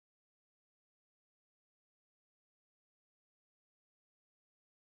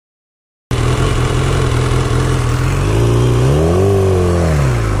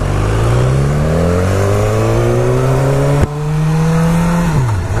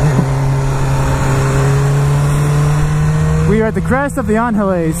at the crest of the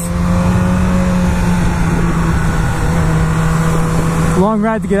Angeles. Long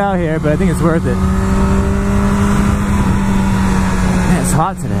ride to get out here, but I think it's worth it. Man, it's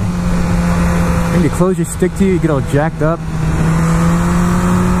hot today. Maybe you close your stick to you, you get all jacked up.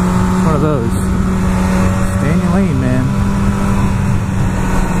 One of those. Stay in your lane, man.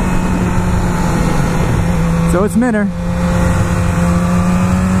 So it's Minner.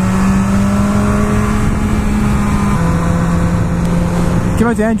 Came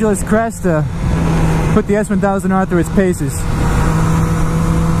out to Angeles Crest to put the S1000R through its paces.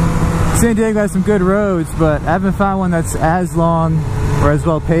 San Diego has some good roads, but I haven't found one that's as long or as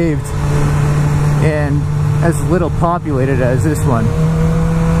well paved and as little populated as this one.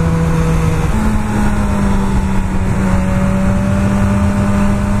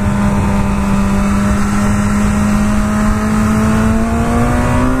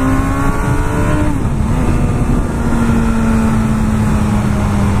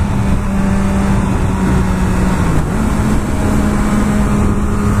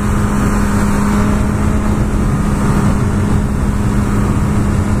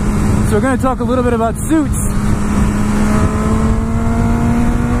 So we're going to talk a little bit about suits.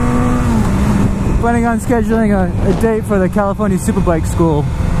 Planning on scheduling a date for the California Superbike School.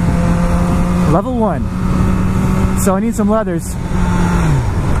 Level 1. So I need some leathers.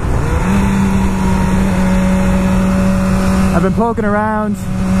 I've been poking around,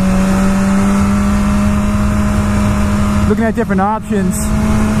 looking at different options.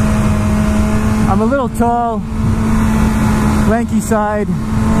 I'm a little tall, lanky side.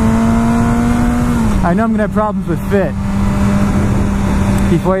 I know I'm gonna have problems with fit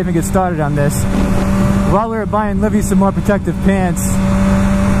before I even get started on this. While we were buying Livy some more protective pants,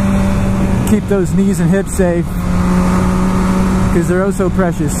 keep those knees and hips safe, because they're oh so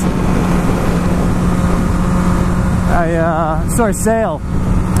precious. I saw a sale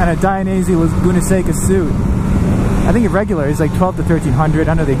on a Dainese Laguna Seca suit. I think a regular is like $1,200 to $1,300. I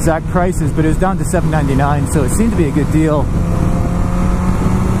don't know the exact prices, but it was down to $7.99, so it seemed to be a good deal.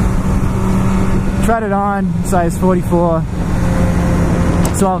 Tried it on, size 44.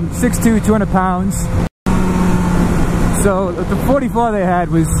 So I'm 6'2", 200 pounds. So the 44 they had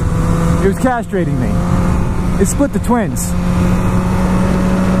was castrating me. It split the twins.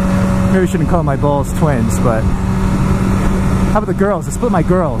 Maybe I shouldn't call my balls twins, but how about the girls? It split my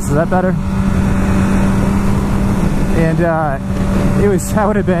girls. Is that better? And I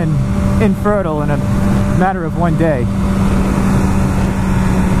would have been infertile in a matter of one day.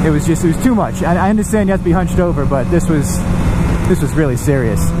 It was too much. I understand you have to be hunched over, but this was really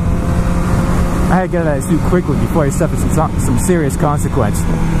serious. I had to get out of that suit quickly before I suffered some serious consequence.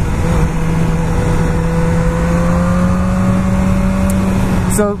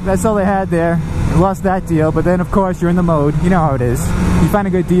 So that's all they had there. I lost that deal, but then of course you're in the mode. You know how it is. You find a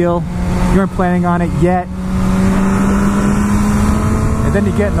good deal, you weren't planning on it yet, and then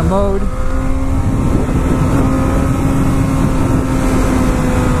you get in the mode.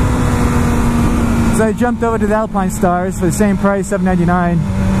 So I jumped over to the Alpine Stars for the same price, $7.99.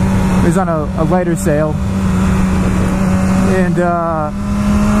 It was on a lighter sale. And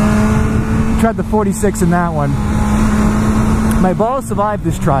tried the 46 in that one. My balls survived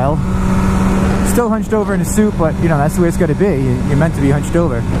this trial. Still hunched over in a suit, but you know, that's the way it's got to be. You're meant to be hunched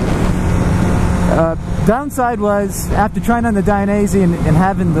over. Downside was, after trying on the Dainese and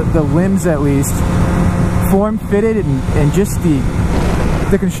having the limbs at least form-fitted and just the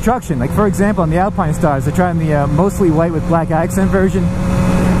construction, like for example on the Alpine Stars, I tried the mostly white with black accent version.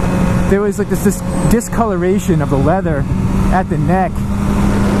 There was like this discoloration of the leather at the neck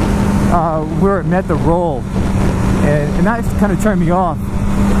where it met the roll, and that kind of turned me off.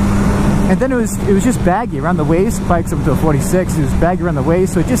 And then it was just baggy around the waist. Bikes up to a 46, it was baggy around the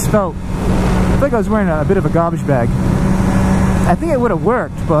waist, so it just felt like I was wearing a bit of a garbage bag. I think it would have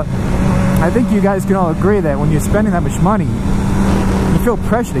worked, but I think you guys can all agree that when you're spending that much money, you feel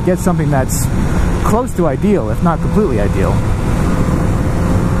pressure to get something that's close to ideal, if not completely ideal.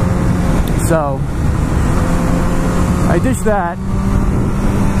 So I ditched that,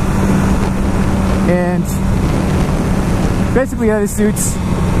 and basically the other suits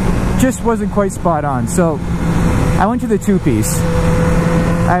just wasn't quite spot on. So I went to the two-piece.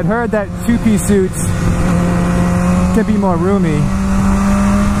 I had heard that two-piece suits can be more roomy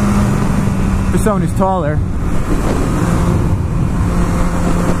for someone who's taller.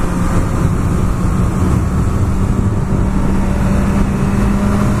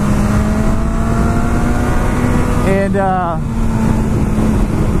 And I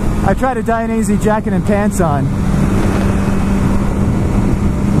tried a Dainese jacket and pants on.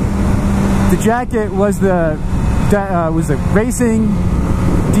 The jacket was the was a racing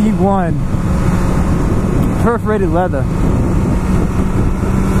D1 perforated leather,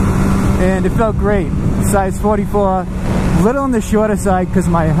 and it felt great. Size 44, little on the shorter side because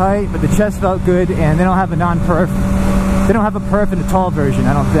of my height, but the chest felt good, and they don't have a non-perf. They don't have a perf in the tall version,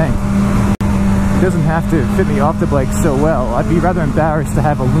 I don't think. It doesn't have to fit me off the bike so well. I'd be rather embarrassed to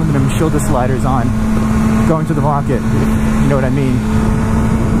have aluminum shoulder sliders on going to the market, if you know what I mean.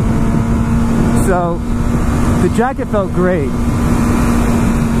 So the jacket felt great,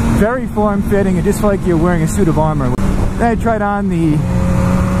 very form-fitting, and just felt like you're wearing a suit of armor. Then I tried on the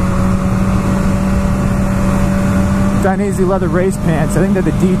Dainese leather race pants. I think they're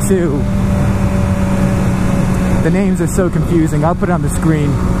the D2. The names are so confusing. I'll put it on the screen.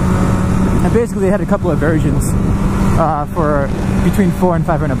 And basically they had a couple of versions for between $400 and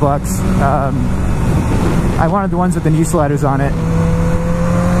 $500. I wanted the ones with the knee sliders on it,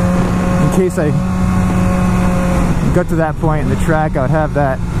 in case I got to that point in the track. I would have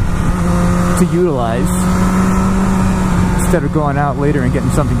that to utilize instead of going out later and getting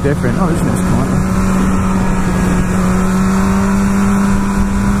something different. Oh, this is a nice corner.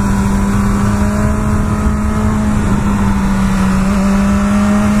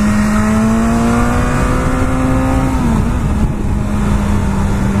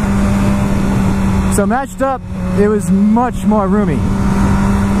 So matched up, it was much more roomy.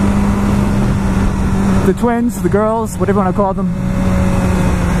 The twins, the girls, whatever you want to call them,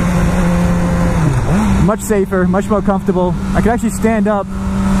 much safer, much more comfortable. I could actually stand up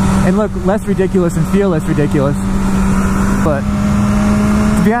and look less ridiculous and feel less ridiculous. But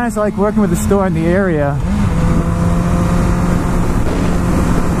to be honest, I like working with a store in the area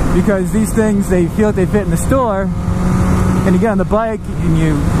because these things, they feel like they fit in the store, and you get on the bike and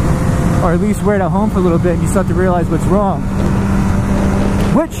you, or at least wear it at home for a little bit, and you start to realize what's wrong.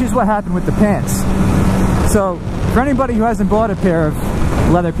 Which is what happened with the pants. So, for anybody who hasn't bought a pair of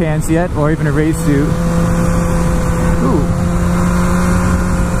leather pants yet, or even a race suit,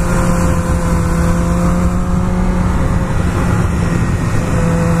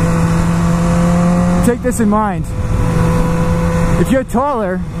 take this in mind. If you're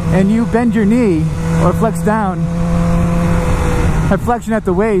taller and you bend your knee or flex down, have flexion at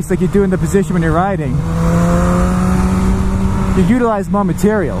the waist like you do in the position when you're riding, you utilize more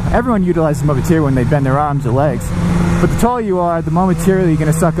material. Everyone utilizes more material when they bend their arms or legs. But the taller you are, the more material you're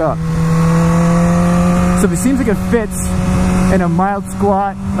going to suck up. So if it seems like it fits in a mild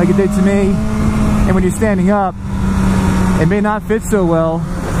squat like it did to me, and when you're standing up, it may not fit so well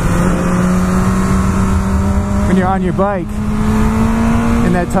when you're on your bike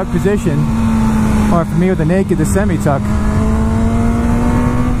in that tuck position, or for me with the naked, the semi-tuck.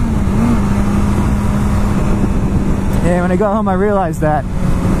 And when I got home, I realized that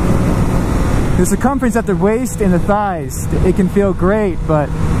the circumference at the waist and the thighs, it can feel great, but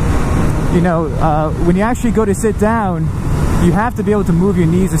you know, when you actually go to sit down, you have to be able to move your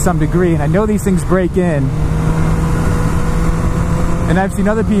knees to some degree. And I know these things break in, and I've seen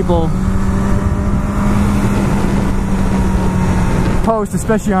other people post,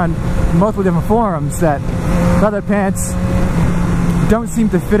 especially on multiple different forums, that leather pants don't seem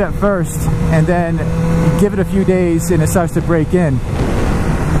to fit at first, and then give it a few days and it starts to break in.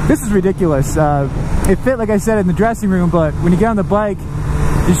 This is ridiculous. It fit, like I said, in the dressing room, but when you get on the bike,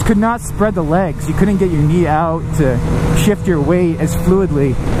 you just could not spread the legs. You couldn't get your knee out to shift your weight as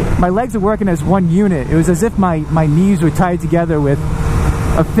fluidly. My legs are working as one unit. It was as if my knees were tied together with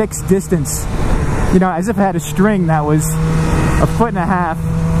a fixed distance. You know, as if I had a string that was 1.5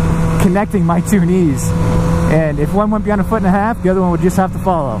 feet connecting my two knees. And if one went beyond 1.5 feet, the other one would just have to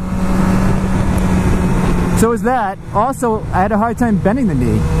follow. So was that. Also, I had a hard time bending the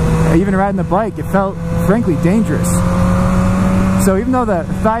knee. Even riding the bike, it felt, frankly, dangerous. So even though the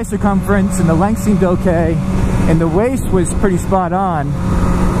thigh circumference and the length seemed okay, and the waist was pretty spot on,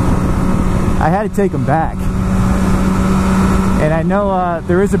 I had to take them back. And I know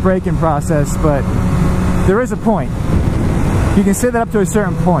there is a break-in process, but there is a point. You can say that up to a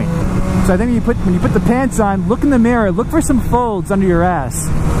certain point. So I think when you put the pants on, look in the mirror, look for some folds under your ass,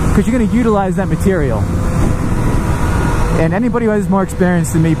 because you're going to utilize that material. And anybody who has more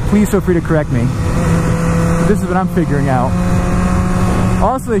experience than me, please feel free to correct me. This is what I'm figuring out.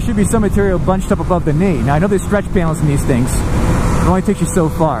 Also, there should be some material bunched up above the knee. Now, I know there's stretch panels in these things. It only takes you so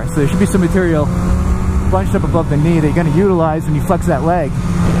far. So there should be some material bunched up above the knee that you're going to utilize when you flex that leg.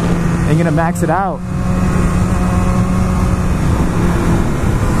 And you're going to max it out.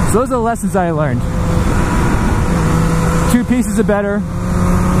 So those are the lessons I learned. 2 pieces are better.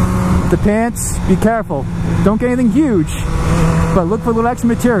 The pants, be careful. Don't get anything huge, but look for a little extra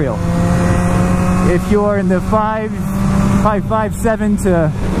material. If you're in the 5'7"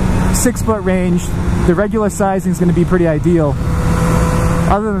 to 6 foot range, the regular sizing is going to be pretty ideal.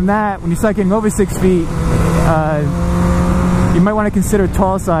 Other than that, when you start getting over 6 feet, you might want to consider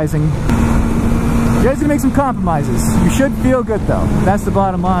tall sizing. You guys are going to make some compromises. You should feel good though. That's the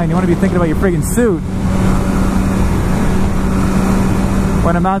bottom line. You want to be thinking about your friggin' suit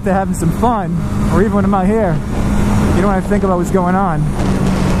when I'm out there having some fun, or even when I'm out here. You don't want to think about what's going on.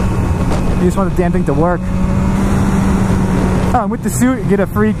 You just want the damn thing to work. Oh, and with the suit, you get a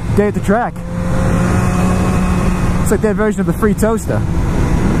free day at the track. It's like their version of the free toaster.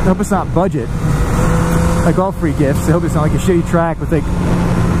 I hope it's not budget, like all free gifts. I hope it's not like a shitty track with like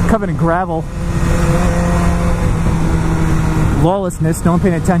covered in gravel. Lawlessness, no one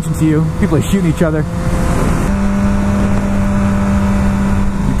paying attention to you. People are shooting each other.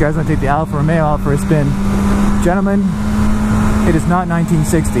 You guys want to take the Alfa Romeo out for a spin. Gentlemen, it is not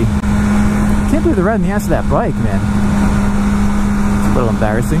 1960. I can't believe the red in the ass of that bike, man. It's a little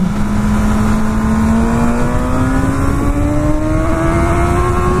embarrassing.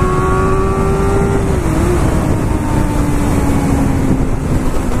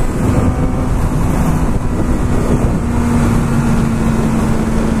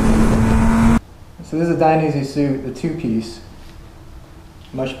 So this is a Dainese suit, the two-piece.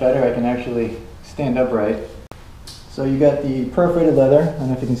 Much better, I can actually stand upright. So you got the perforated leather, I don't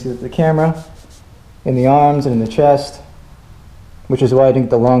know if you can see it with the camera, in the arms and in the chest, which is why I didn't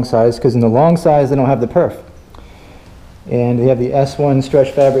get the long size, because in the long size they don't have the perf. And they have the S1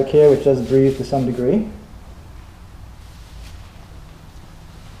 stretch fabric here, which does breathe to some degree.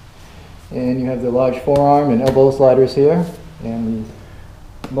 And you have the large forearm and elbow sliders here, and the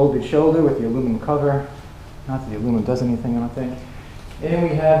molded shoulder with the aluminum cover. Not that the aluminum does anything, I don't think. And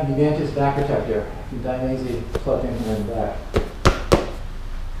we have the Vantage back protector, the Dainese plugged in here in the back.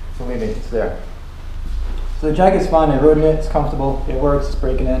 So maybe it's there. So the jacket's fine, I rode in it, it's comfortable, it works, it's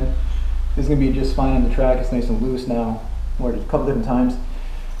breaking in. This is going to be just fine on the track, it's nice and loose now. Wore it a couple different times.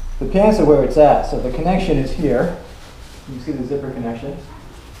 The pants are where it's at, so the connection is here. You can see the zipper connection.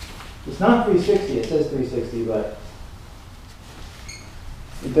 It's not 360, it says 360, but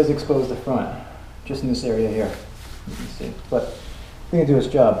it does expose the front, just in this area here, you can see. But I think it do its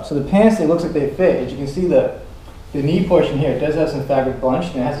job. So the pants, it looks like they fit. As you can see, the knee portion here, it does have some fabric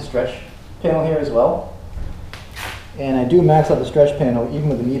bunched, and it has a stretch panel here as well. And I do max out the stretch panel, even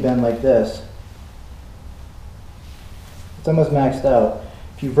with a knee bend like this. It's almost maxed out.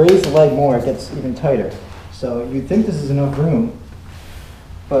 If you raise the leg more, it gets even tighter. So you'd think this is enough room,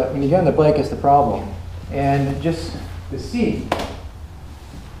 but when you get on the bike, it's the problem. And just the seat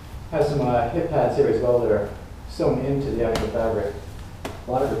has some hip pads here as well that are sewn into the actual fabric.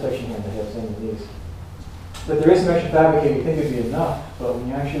 A lot of protection here in the hips and the knees. But there is some extra fabric here, you think it would be enough, but when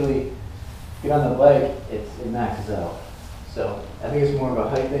you actually get on the bike, it maxes out. So I think it's more of a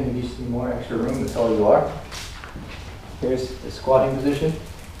height thing, you just need more extra room, that's all you are. Here's the squatting position.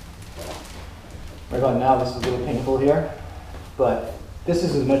 Right about now, this is a little painful here, but this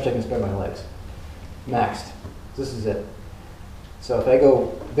is as much as I can spread my legs. Maxed. This is it. So if I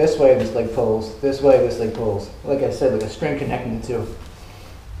go this way, this leg pulls, this way, this leg pulls. Like I said, like a string connecting the two.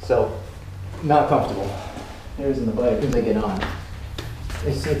 So, not comfortable. Here's in the bike, as I get on.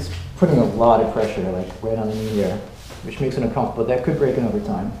 It's putting a lot of pressure, like right on the knee here, which makes it uncomfortable. That could break in over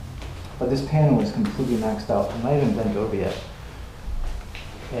time. But this panel is completely maxed out. I'm not even bent over yet.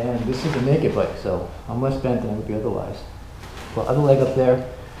 And this is a naked bike, so I'm less bent than I would be otherwise. Well, other leg up there,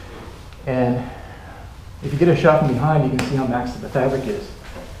 and if you get a shot from behind, you can see how maxed the fabric is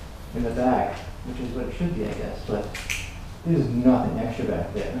in the back, which is what it should be, I guess. But there's nothing extra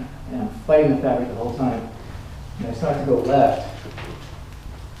back there. And I'm fighting the fabric the whole time. And I start to go left,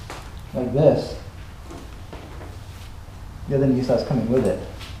 like this. The other knee starts coming with it.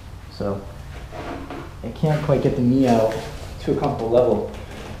 So I can't quite get the knee out to a comfortable level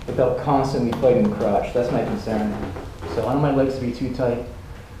without constantly fighting the crotch. That's my concern. So I don't want my legs to be too tight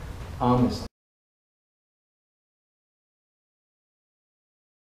on this